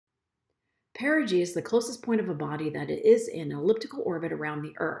Perigee is the closest point of a body that is in an elliptical orbit around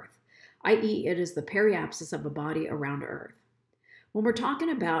the Earth, i.e. it is the periapsis of a body around Earth. When we're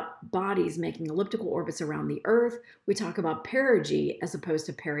talking about bodies making elliptical orbits around the Earth, we talk about perigee as opposed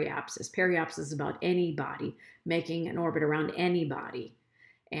to periapsis. Periapsis is about any body making an orbit around any body.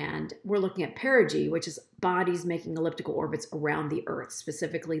 And we're looking at perigee, which is bodies making elliptical orbits around the Earth,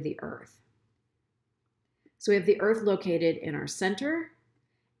 specifically the Earth. So we have the Earth located in our center,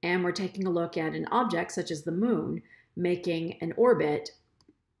 and we're taking a look at an object such as the Moon making an orbit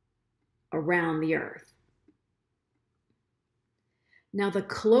around the Earth. Now, the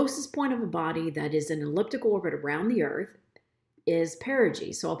closest point of a body that is in an elliptical orbit around the Earth is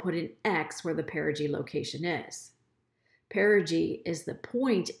perigee. So I'll put an X where the perigee location is. Perigee is the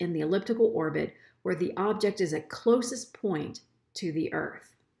point in the elliptical orbit where the object is at closest point to the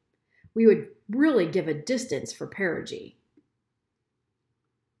Earth. We would really give a distance for perigee.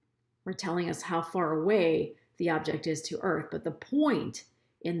 We're telling us how far away the object is to Earth, but the point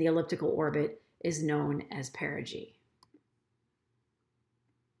in the elliptical orbit is known as perigee.